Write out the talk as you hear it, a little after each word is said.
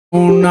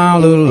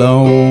all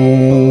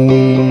alone.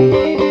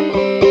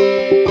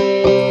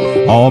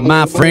 All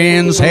my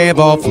friends have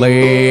all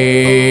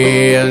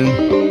fled.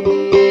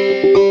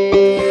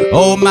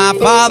 Oh, my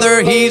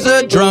father, he's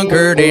a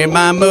drunkard, and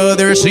my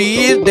mother,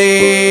 she is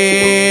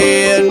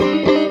dead.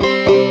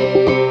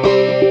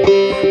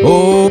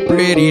 Oh,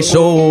 pretty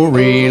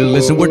sorry,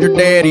 listen what your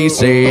daddy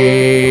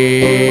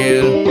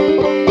said.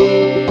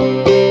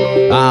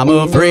 I'm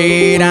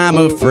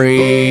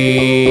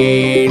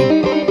afraid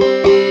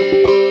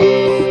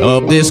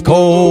of this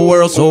cold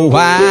world so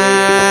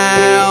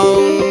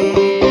wild.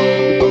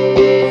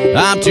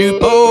 I'm too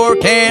poor,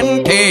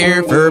 can't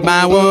care for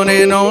my one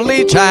and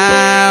only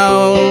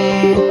child.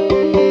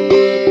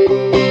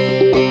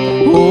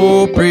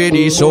 Oh,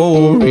 pretty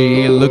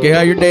sorry, look at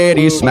how your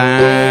daddy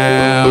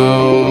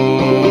smiles.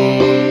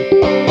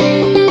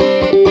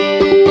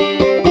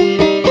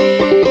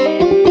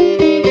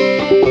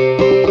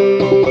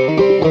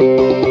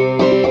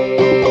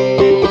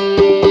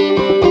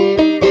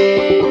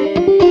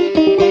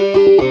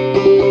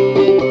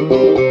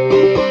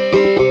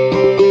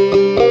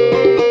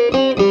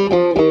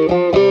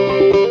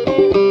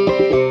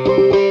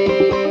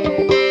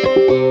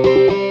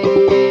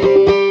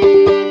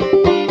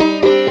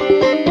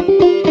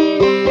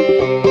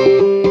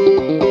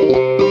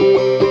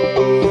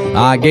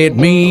 I get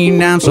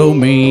mean, I'm so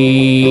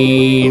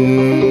mean.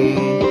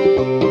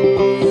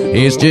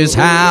 It's just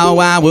how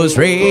I was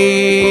raised.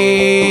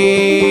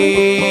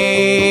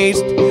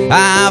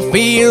 I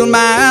feel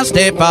my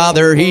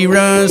stepfather, he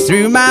runs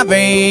through my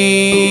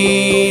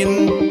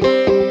vein.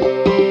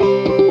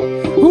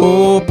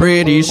 Oh,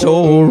 pretty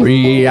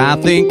sorry, I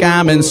think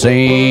I'm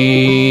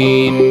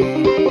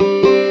insane.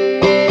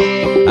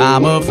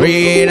 I'm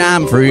afraid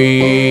I'm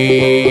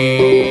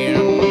free.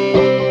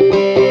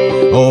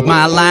 Oh,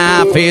 my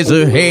life is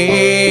a hell.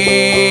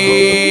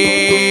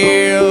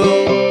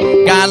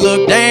 God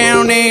look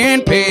down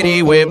and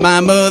pity with my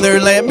mother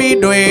let me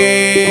dwell.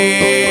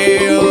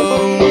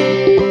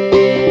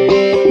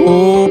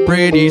 Oh,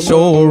 pretty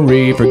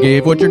sorry,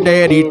 forgive what your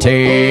daddy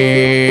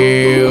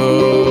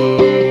tells.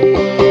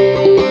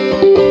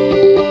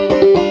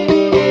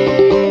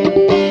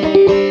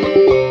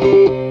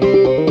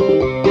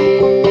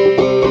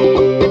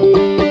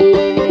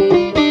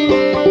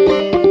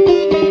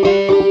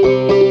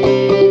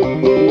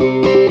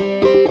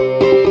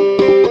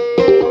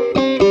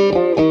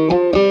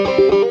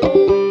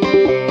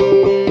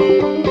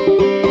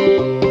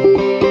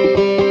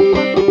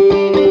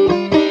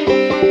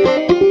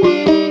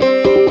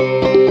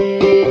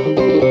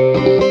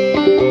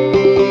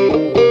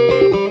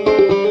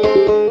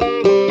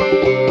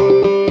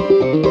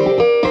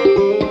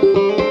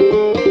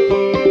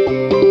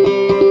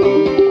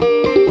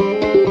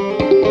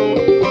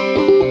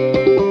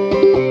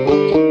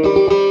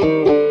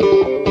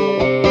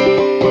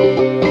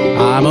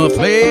 I'm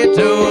afraid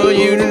to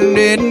you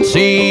didn't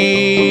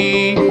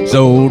see.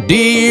 So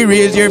dear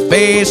is your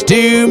face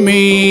to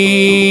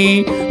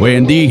me.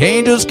 When the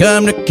angels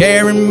come to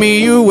carry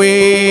me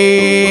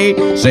away,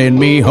 send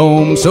me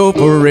home so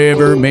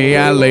forever may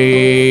I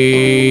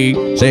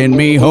lay. Send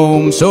me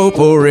home so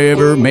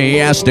forever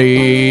may I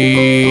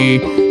stay.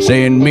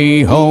 Send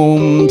me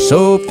home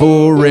so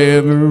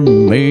forever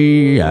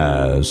may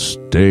I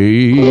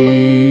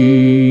stay.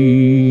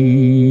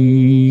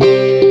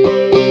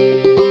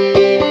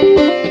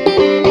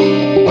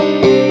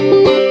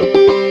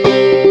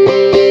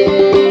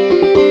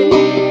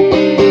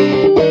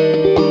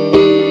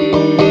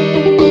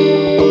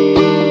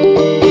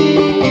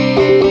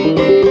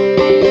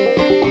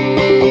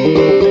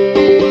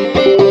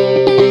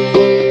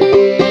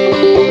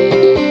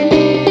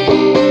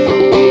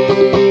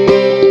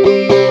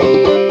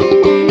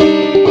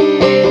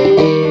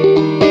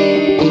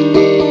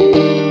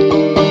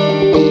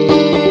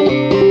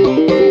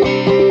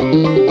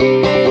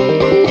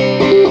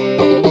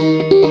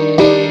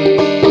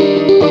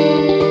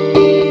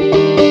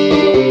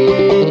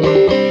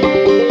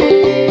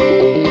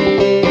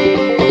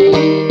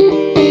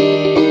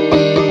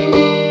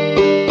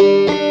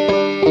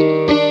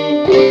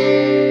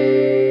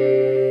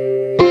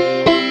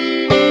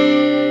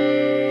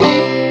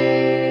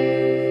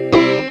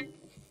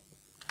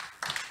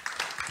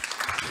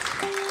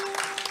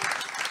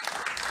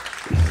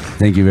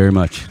 Thank you very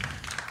much.